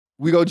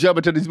We go jump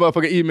into these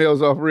motherfucking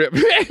emails off rip.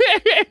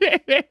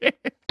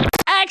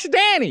 Ask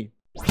Danny.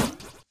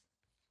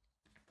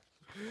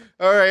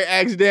 All right,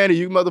 ask Danny.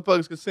 You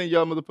motherfuckers can send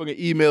y'all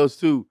motherfucking emails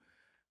too.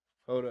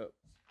 Hold up.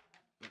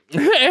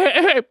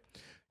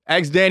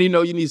 Ask Danny,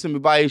 you need some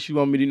advice. You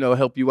want me to,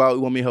 help you out.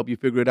 You want me to help you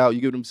figure it out.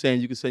 You get what I'm saying?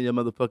 You can send your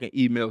motherfucking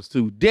emails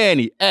to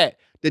Danny at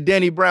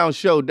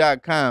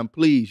thedannybrownshow.com,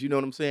 please. You know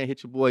what I'm saying?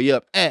 Hit your boy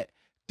up at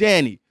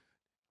Danny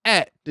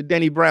at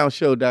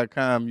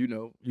thedannybrownshow.com.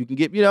 You can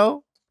get,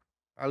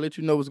 I'll let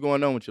you know what's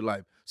going on with your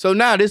life. So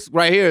now this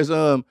right here is,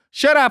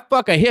 Should I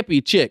Fuck a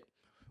Hippie Chick?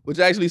 Which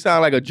actually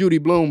sounds like a Judy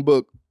Blume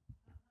book.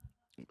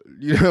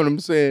 You know what I'm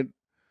saying?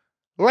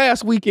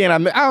 Last weekend, I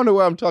don't know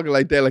why I'm talking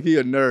like that, like he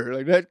a nerd,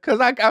 like that, because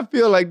I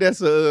feel like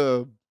that's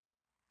you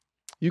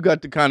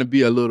got to kind of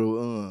be a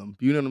little,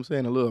 you know what I'm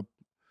saying, a little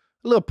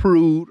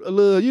prude, a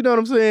little, you know what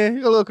I'm saying,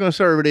 a little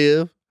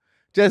conservative,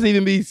 just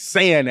even be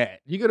saying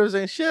that. You get what I'm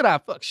saying? Should I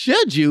fuck?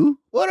 Should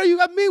you? What are you?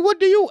 What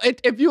do you?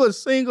 If you're a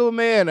single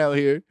man out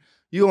here,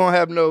 you don't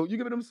have no. You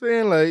get what I'm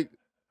saying? Like,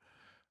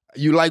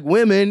 you like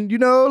women,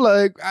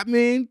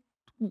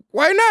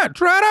 why not?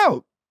 Try it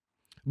out.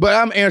 But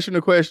I'm answering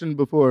the question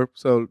before,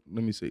 so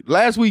let me see.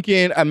 Last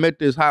weekend, I met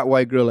this hot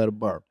white girl at a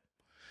bar.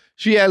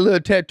 She had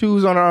little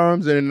tattoos on her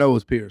arms and a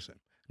nose piercing.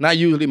 Not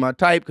usually my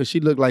type, because she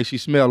looked like she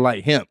smelled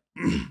like hemp.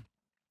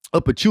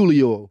 A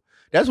patchouli oil.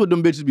 That's what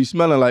them bitches be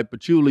smelling like,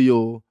 patchouli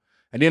oil.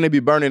 And then they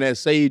be burning that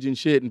sage and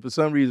shit, and for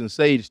some reason,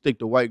 sage stick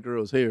to white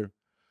girls' hair.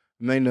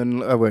 And ain't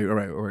nothing, all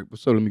right.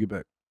 So let me get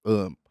back.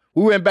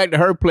 We went back to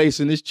her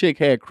place, and this chick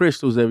had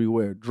crystals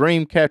everywhere.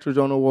 Dream catchers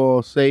on the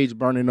wall, sage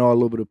burning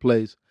all over the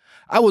place.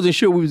 I wasn't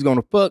sure we was going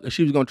to fuck or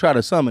she was going to try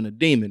to summon a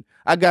demon.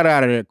 I got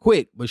out of there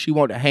quick, but she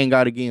wanted to hang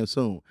out again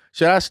soon.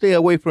 Should I stay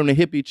away from the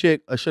hippie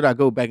chick or should I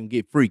go back and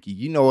get freaky?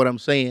 You know what I'm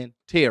saying?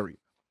 Terry.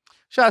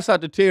 Shouts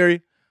out to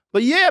Terry.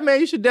 But yeah, man,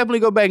 you should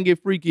definitely go back and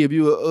get freaky if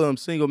you're a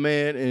single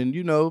man. And,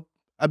 you got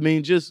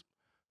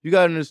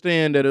to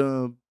understand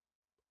that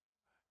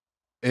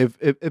if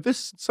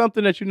it's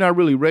something that you're not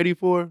really ready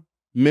for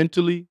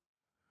mentally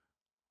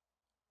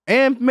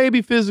and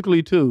maybe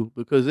physically too,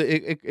 because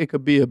it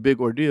could be a big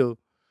ordeal.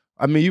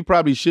 You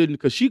probably shouldn't,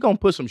 because she gonna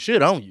put some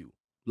shit on you.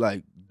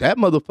 Like, that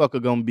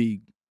motherfucker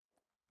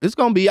it's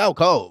gonna be out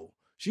cold.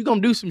 She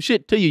gonna do some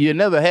shit to you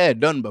never had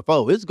done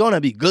before. It's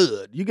gonna be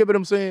good. You get what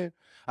I'm saying?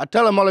 I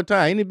tell them all the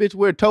time, any bitch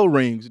wear toe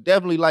rings,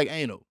 definitely like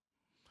anal.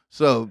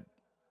 So,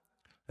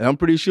 and I'm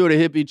pretty sure the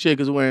hippie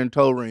chick is wearing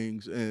toe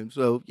rings. And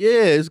so,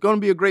 yeah, it's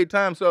gonna be a great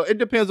time. So it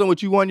depends on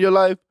what you want in your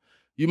life.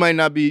 You might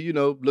not be,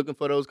 looking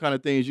for those kind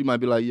of things. You might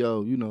be like,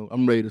 yo,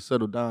 I'm ready to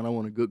settle down. I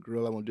want a good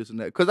girl. I want this and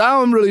that. Because I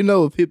don't really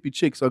know if hippie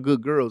chicks are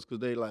good girls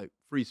because they like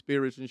free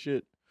spirits and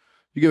shit.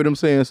 You get what I'm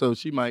saying? So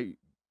she might,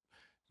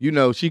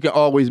 she can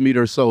always meet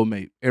her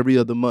soulmate. Every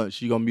other month,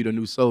 she going to meet a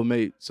new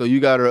soulmate. So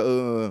you got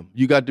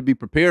to be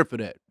prepared for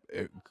that.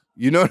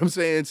 You know what I'm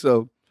saying?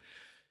 So,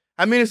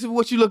 it's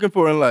what you looking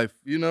for in life,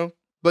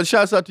 But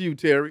shouts out to you,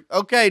 Terry.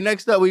 Okay,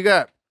 next up we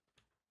got.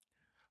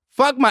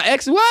 Fuck my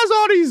ex. Why is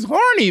all these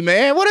horny,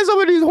 man? What is up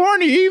with these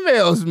horny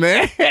emails,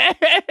 man?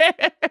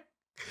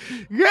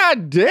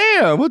 God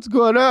damn, what's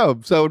going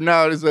on? So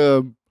now it's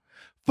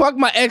fuck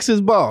my ex's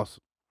boss.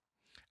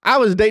 I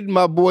was dating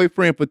my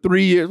boyfriend for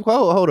 3 years.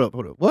 Whoa, hold up.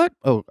 What?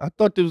 Oh, I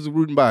thought this was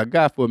written by a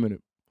guy for a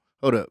minute.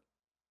 Hold up.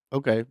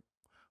 Okay.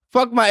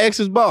 Fuck my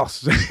ex's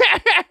boss.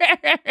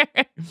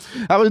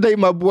 I was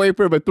dating my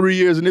boyfriend for 3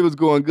 years and it was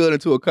going good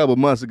until a couple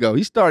months ago.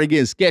 He started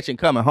getting sketchy and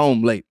coming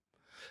home late.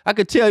 I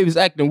could tell he was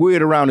acting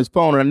weird around his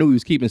phone and I knew he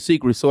was keeping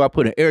secrets, so I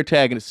put an air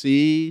tag in it.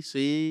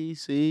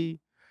 See.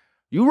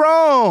 You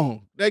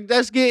wrong.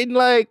 That's getting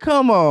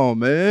come on,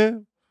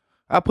 man.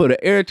 I put an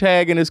air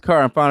tag in his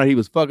car and found out he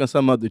was fucking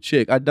some other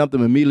chick. I dumped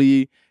him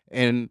immediately,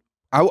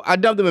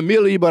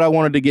 but I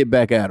wanted to get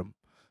back at him.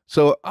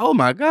 So, oh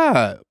my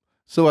God.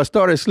 So I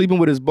started sleeping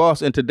with his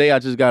boss and today I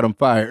just got him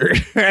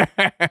fired.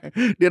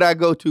 Did I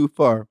go too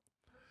far?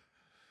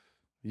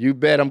 You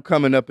bet I'm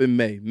coming up in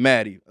May.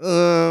 Maddie.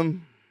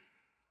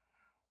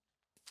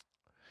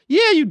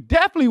 Yeah, you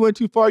definitely went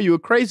too far. You a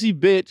crazy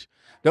bitch.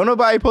 Don't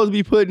nobody supposed to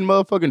be putting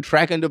motherfucking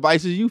tracking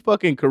devices. You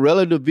fucking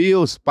Cruella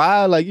DeVille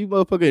spy. Like you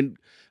motherfucking,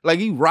 like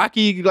you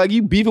Rocky, like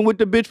you beefing with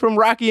the bitch from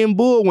Rocky and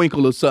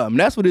Bullwinkle or something.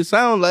 That's what it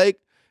sounds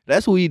like.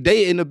 That's who he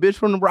dating, the bitch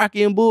from the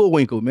Rocky and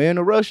Bullwinkle, man.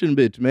 The Russian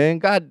bitch, man.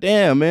 God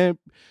damn, man.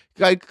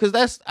 Like, cause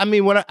that's,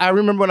 when I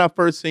remember when I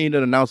first seen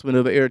an announcement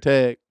of an air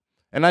tag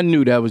and I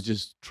knew that was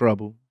just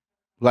trouble.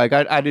 Like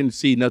I didn't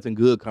see nothing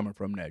good coming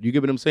from that. You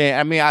get what I'm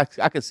saying? I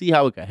could see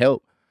how it could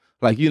help.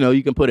 Like,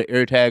 you can put an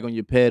air tag on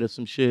your pet or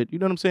some shit. You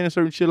know what I'm saying?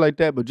 Certain shit like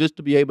that. But just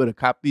to be able to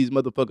cop these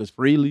motherfuckers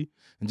freely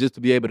and just to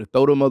be able to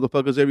throw them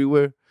motherfuckers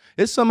everywhere.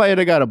 It's somebody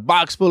that got a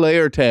box full of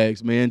air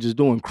tags, man, just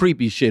doing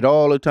creepy shit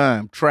all the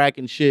time,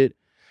 tracking shit.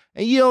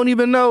 And you don't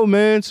even know,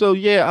 man. So,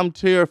 yeah, I'm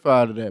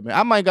terrified of that, man.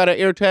 I might got an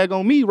air tag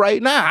on me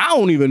right now. I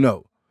don't even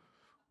know.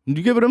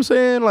 You get what I'm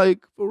saying?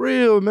 Like, for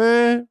real,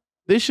 man.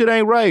 This shit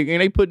ain't right.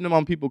 And they putting them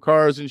on people's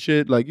cars and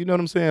shit. Like, you know what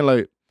I'm saying?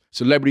 Like,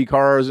 celebrity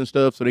cars and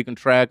stuff so they can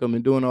track them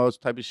and doing all this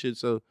type of shit.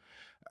 So,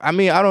 I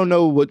don't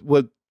know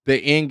what the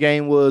end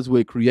game was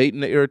with creating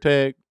the air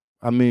tag.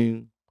 I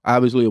mean,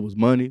 obviously it was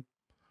money,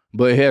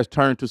 but it has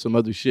turned to some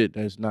other shit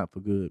that's not for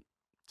good.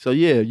 So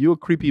yeah, you a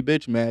creepy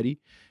bitch, Maddie,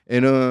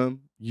 and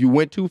you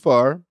went too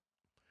far,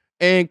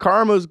 and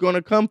karma's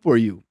gonna come for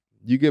you.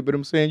 You get what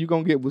I'm saying? You're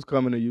gonna get what's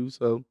coming to you.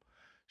 So,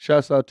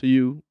 shouts out to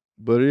you.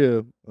 But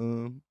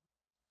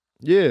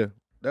yeah,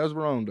 that was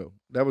wrong though.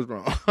 That was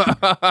wrong.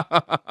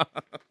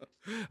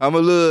 I'm a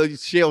little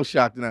shell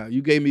shocked now.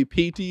 You gave me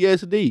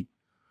PTSD.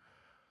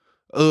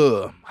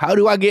 How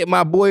do I get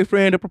my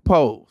boyfriend to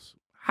propose?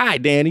 Hi,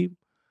 Danny.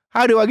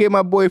 How do I get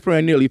my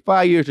boyfriend nearly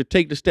 5 years to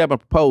take the step and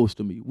propose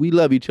to me? We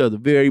love each other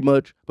very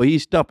much, but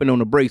he's stumping on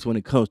the brakes when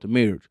it comes to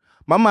marriage.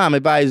 My mom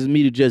advises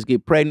me to just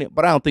get pregnant,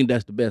 but I don't think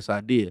that's the best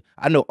idea.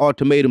 I know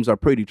ultimatums are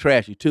pretty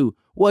trashy too.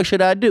 What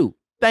should I do?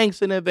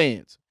 Thanks in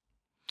advance.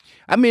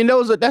 I mean,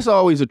 that's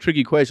always a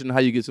tricky question, how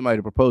you get somebody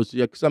to propose to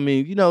you. Because, at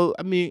the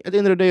end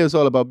of the day, it's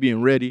all about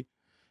being ready.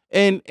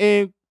 And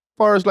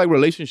far as like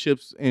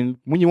relationships and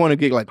when you want to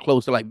get like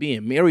close to like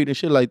being married and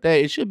shit like that,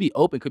 it should be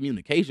open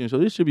communication. So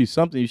this should be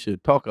something you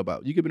should talk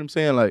about. You get what I'm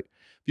saying? Like,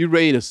 if you're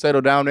ready to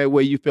settle down that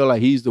way, you feel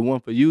like he's the one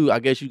for you, I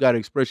guess you got to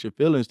express your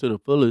feelings to the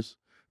fullest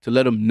to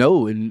let him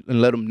know and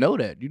let him know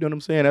that. You know what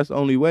I'm saying? That's the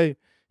only way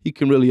he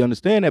can really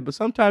understand that. But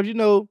sometimes,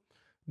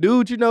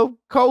 dude,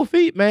 cold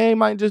feet, man,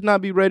 might just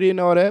not be ready and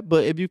all that.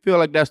 But if you feel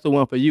like that's the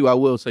one for you, I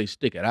will say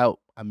stick it out.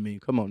 I mean,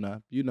 come on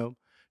now,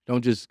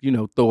 don't just,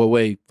 throw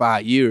away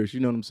 5 years, you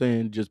know what I'm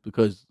saying, just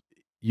because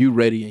you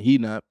ready and he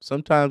not.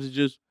 Sometimes it's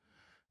just,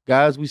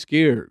 guys, we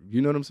scared,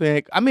 you know what I'm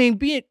saying? I mean,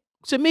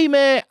 to me,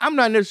 man, I'm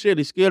not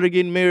necessarily scared of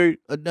getting married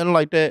or nothing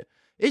like that.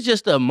 It's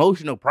just the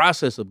emotional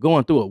process of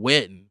going through a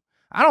wedding.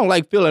 I don't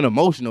like feeling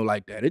emotional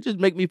like that. It just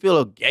make me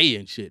feel gay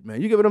and shit,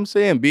 man. You get what I'm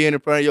saying? Being in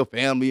front of your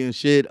family and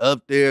shit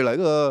up there, like,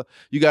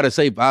 you got to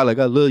say bye, like,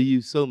 I love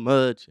you so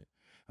much.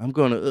 I'm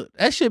going to,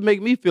 that shit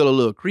make me feel a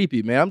little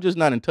creepy, man. I'm just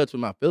not in touch with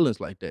my feelings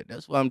like that.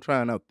 That's why I'm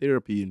trying out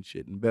therapy and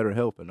shit and better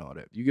health and all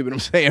that. You get what I'm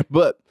saying?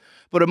 But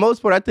for the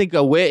most part, I think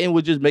a wedding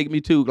would just make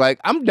me too,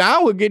 like, I'm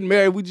down with getting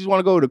married. We just want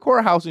to go to the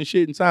courthouse and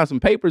shit and sign some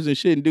papers and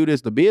shit and do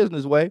this the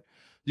business way.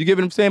 You get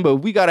what I'm saying?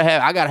 But I gotta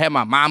have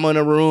my mama in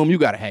the room. You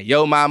gotta have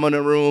your mama in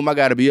the room. I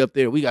gotta be up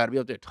there. We gotta be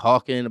up there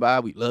talking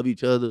about we love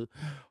each other,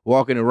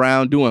 walking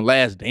around, doing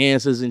last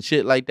dances and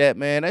shit like that,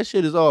 man. That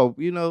shit is all,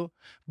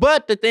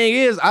 But the thing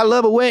is, I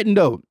love a wedding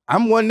though.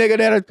 I'm one nigga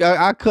that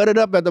I cut it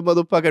up at the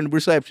motherfucking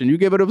reception. You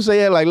get what I'm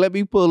saying? Like, let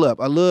me pull up.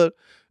 I love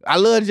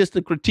just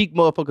to critique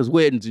motherfuckers'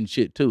 weddings and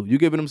shit too. You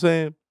get what I'm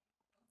saying?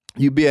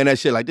 You be in that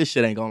shit like, this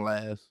shit ain't gonna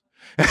last.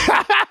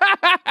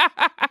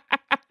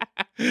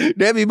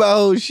 That be my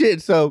whole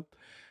shit. So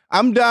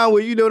I'm down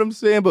with, you know what I'm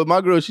saying? But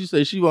my girl, she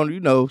said she want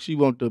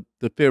the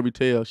fairy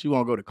tale. She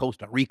want to go to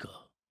Costa Rica.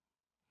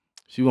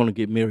 She want to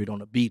get married on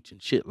the beach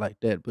and shit like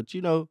that. But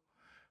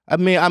I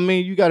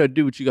mean, you got to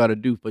do what you got to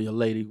do for your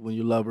lady when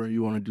you love her and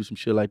you want to do some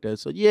shit like that.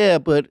 So yeah,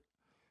 but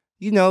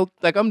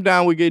like I'm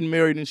down with getting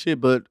married and shit,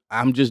 but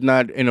I'm just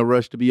not in a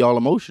rush to be all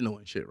emotional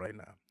and shit right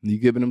now. You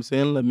get what I'm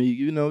saying? Let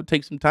me,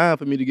 take some time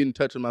for me to get in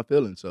touch with my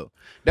feelings. So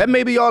that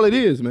may be all it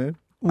is, man.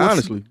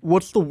 Honestly.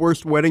 What's the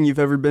worst wedding you've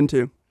ever been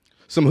to?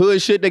 Some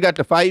hood shit. They got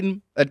to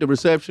fighting at the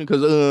reception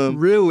because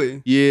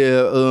really,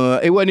 yeah,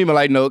 it wasn't even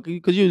like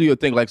because usually you'll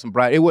think like some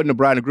bride. It wasn't the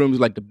bride and groom. It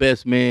was like the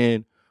best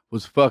man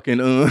was fucking.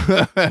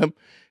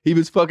 He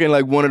was fucking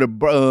like one of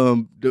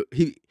the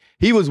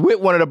he was with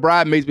one of the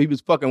bridesmaids, but he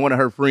was fucking one of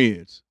her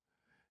friends.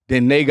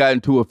 Then they got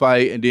into a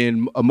fight, and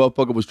then a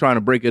motherfucker was trying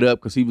to break it up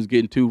because he was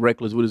getting too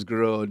reckless with his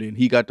girl, and then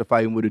he got to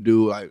fighting with a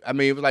dude. Like, I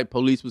mean, it was like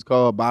police was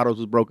called, bottles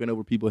was broken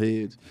over people's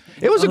heads.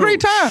 It was a great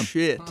time.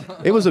 Shit.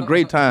 It was a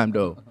great time,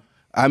 though.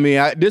 I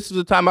mean, this was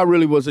a time I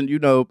really wasn't,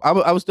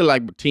 I was still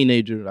like a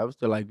teenager. I was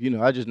still like,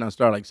 I just not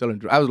started like selling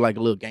drugs. I was like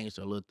a little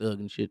gangster, a little thug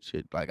and shit.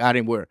 Like, I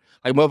didn't wear,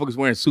 like motherfuckers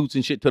wearing suits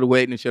and shit to the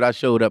wedding and shit. I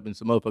showed up in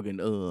some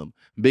motherfucking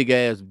big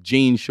ass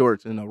jean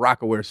shorts and a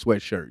Rockaware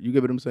sweatshirt. You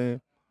get what I'm saying?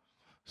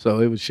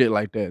 So it was shit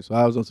like that. So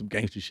I was on some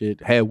gangster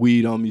shit. Had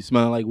weed on me,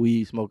 smelling like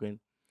weed, smoking.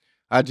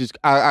 I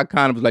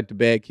kind of was like the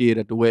bad kid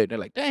at the wedding. They're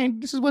like, dang,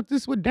 this is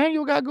what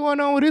Daniel got going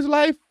on with his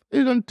life.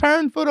 It done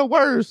turned for the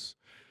worse.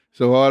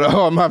 So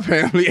all my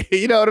family,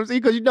 you know what I'm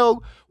saying? Because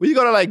when you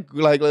go to like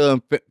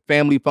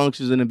family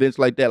functions and events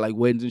like that, like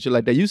weddings and shit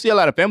like that, you see a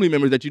lot of family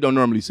members that you don't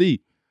normally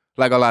see.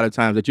 Like a lot of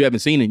times that you haven't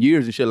seen in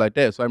years and shit like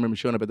that. So I remember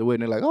showing up at the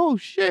wedding. They're like, oh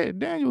shit,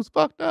 Daniel's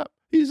fucked up.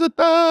 He's a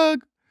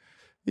thug.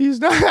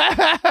 He's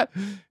not.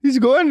 He's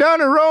going down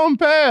the wrong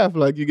path.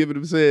 Like, you get what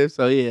I'm saying?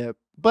 So yeah.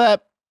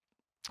 But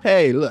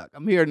hey, look,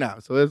 I'm here now,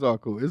 so it's all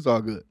cool. It's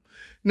all good.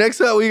 Next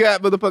up, we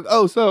got motherfucker.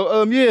 Oh,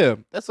 so yeah,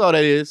 that's all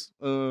that is.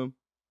 Oh,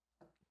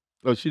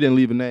 she didn't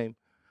leave a name,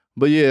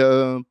 but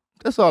yeah,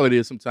 that's all it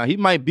is. Sometimes he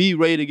might be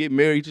ready to get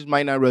married, he just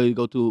might not really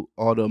go through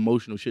all the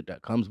emotional shit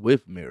that comes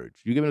with marriage.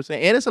 You get what I'm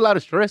saying? And it's a lot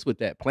of stress with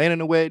that,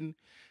 planning a wedding.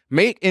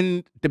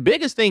 And the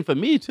biggest thing for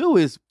me too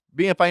is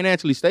being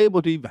financially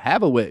stable to even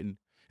have a wedding.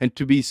 And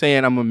to be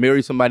saying I'm gonna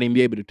marry somebody and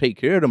be able to take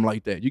care of them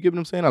like that. You get what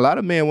I'm saying? A lot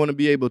of men want to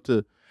be able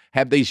to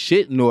have their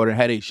shit in order,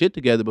 have their shit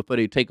together before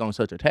they take on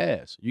such a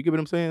task. You get what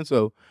I'm saying?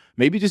 So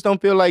maybe just don't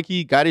feel like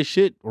he got his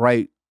shit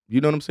right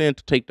you know what I'm saying,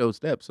 to take those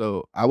steps.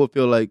 So I would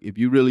feel like if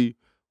you really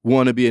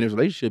want to be in this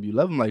relationship, you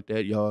love him like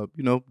that, y'all,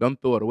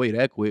 don't throw it away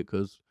that quick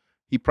because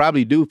he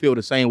probably do feel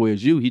the same way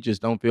as you. He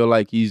just don't feel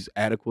like he's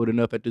adequate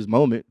enough at this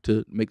moment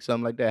to make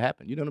something like that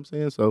happen. You know what I'm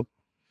saying? So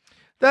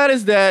that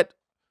is that.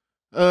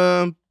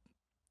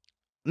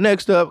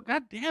 Next up,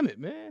 God damn it,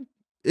 man.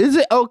 Is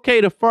it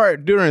okay to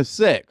fart during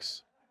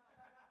sex?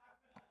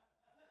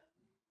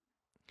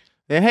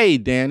 And hey,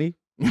 Danny,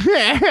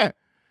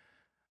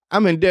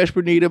 I'm in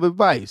desperate need of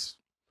advice.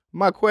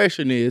 My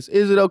question is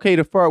it okay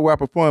to fart while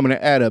performing an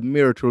act of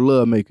marital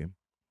lovemaking?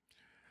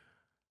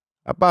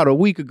 About a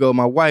week ago,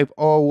 my wife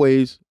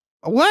was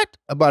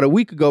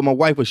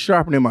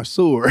sharpening my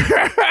sword.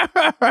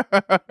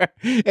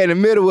 In the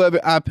middle of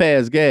it, I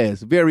passed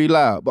gas, very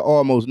loud, but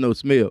almost no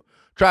smell.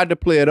 Tried to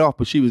play it off,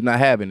 but she was not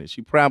having it.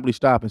 She promptly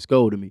stopped and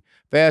scolded me.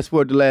 Fast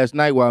forward to last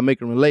night while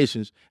making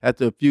relations.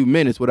 After a few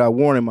minutes, without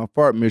warning, my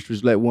fart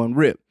mistress let one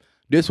rip.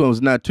 This one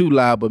was not too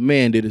loud, but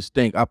man, did it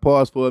stink. I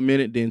paused for a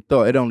minute, then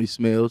thought it only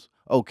smells.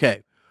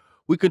 Okay.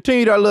 We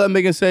continued our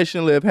love-making session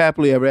and lived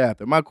happily ever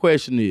after. My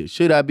question is,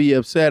 should I be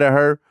upset at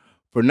her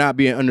for not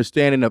being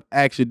understanding of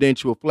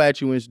accidental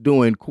flatulence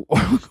doing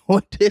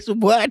this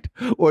what?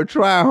 Or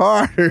try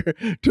harder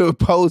to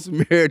oppose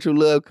marital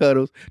love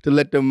cuddles to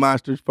let them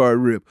monsters fart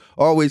rip.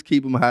 Always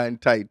keep them high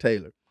and tight,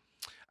 Taylor.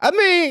 I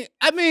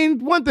mean,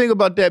 one thing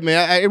about that,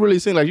 man, it really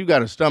seems like you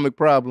got a stomach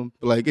problem.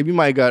 Like if you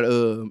might got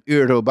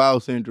irritable bowel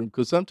syndrome,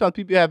 because sometimes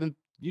people having,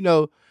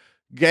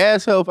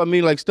 gas health. I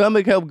mean, like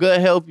stomach health,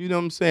 gut health. You know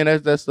what I'm saying?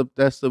 That's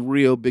the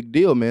real big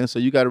deal, man. So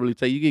you got to really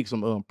you get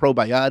some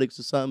probiotics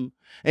or something,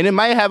 and it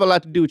might have a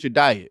lot to do with your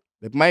diet.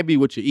 It might be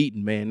what you're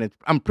eating, man.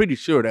 I'm pretty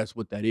sure that's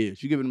what that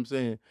is. You get what I'm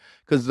saying?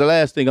 Because the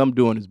last thing I'm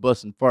doing is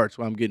busting farts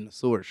while I'm getting a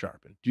sword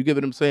sharpened. You get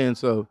what I'm saying?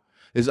 So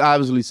it's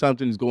obviously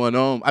something's going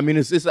on. I mean,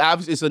 it's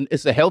obviously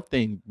it's a health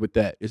thing with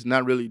that. It's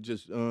not really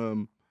just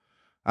I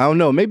don't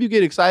know. Maybe you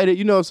get excited.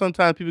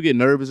 Sometimes people get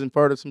nervous and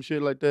fart or some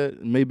shit like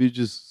that. Maybe it's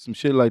just some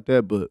shit like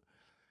that, but.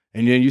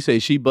 And then you say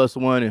she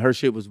busted one and her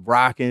shit was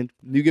rocking.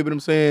 You get what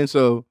I'm saying?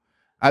 So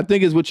I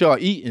think it's what y'all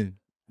eating.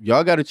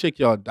 Y'all got to check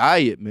y'all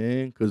diet,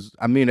 man. Because,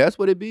 I mean, that's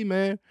what it be,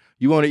 man.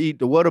 You want to eat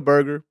the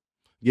Whataburger,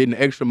 getting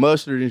extra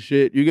mustard and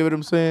shit. You get what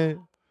I'm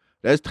saying?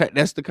 That's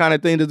the kind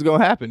of thing that's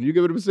going to happen. You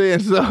get what I'm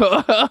saying? So,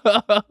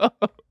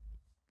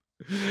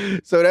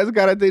 so that's the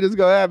kind of thing that's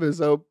going to happen.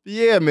 So,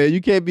 yeah, man, you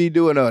can't be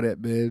doing all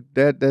that, man.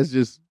 That's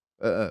just,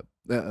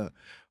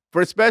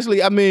 For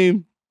especially, I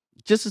mean,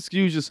 just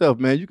excuse yourself,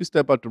 man. You can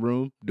step out the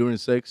room during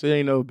sex. It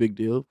ain't no big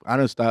deal. I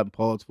done stop and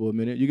pause for a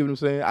minute. You get what I'm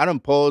saying? I done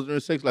pause during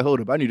sex like,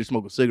 hold up, I need to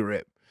smoke a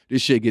cigarette.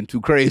 This shit getting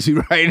too crazy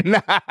right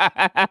now.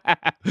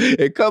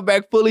 And come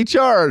back fully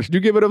charged. You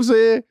get what I'm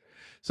saying?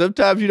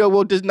 Sometimes you don't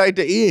want this night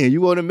to end.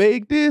 You want to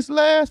make this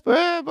last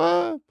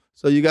forever.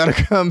 So you got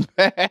to come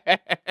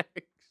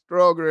back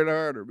stronger and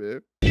harder,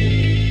 man.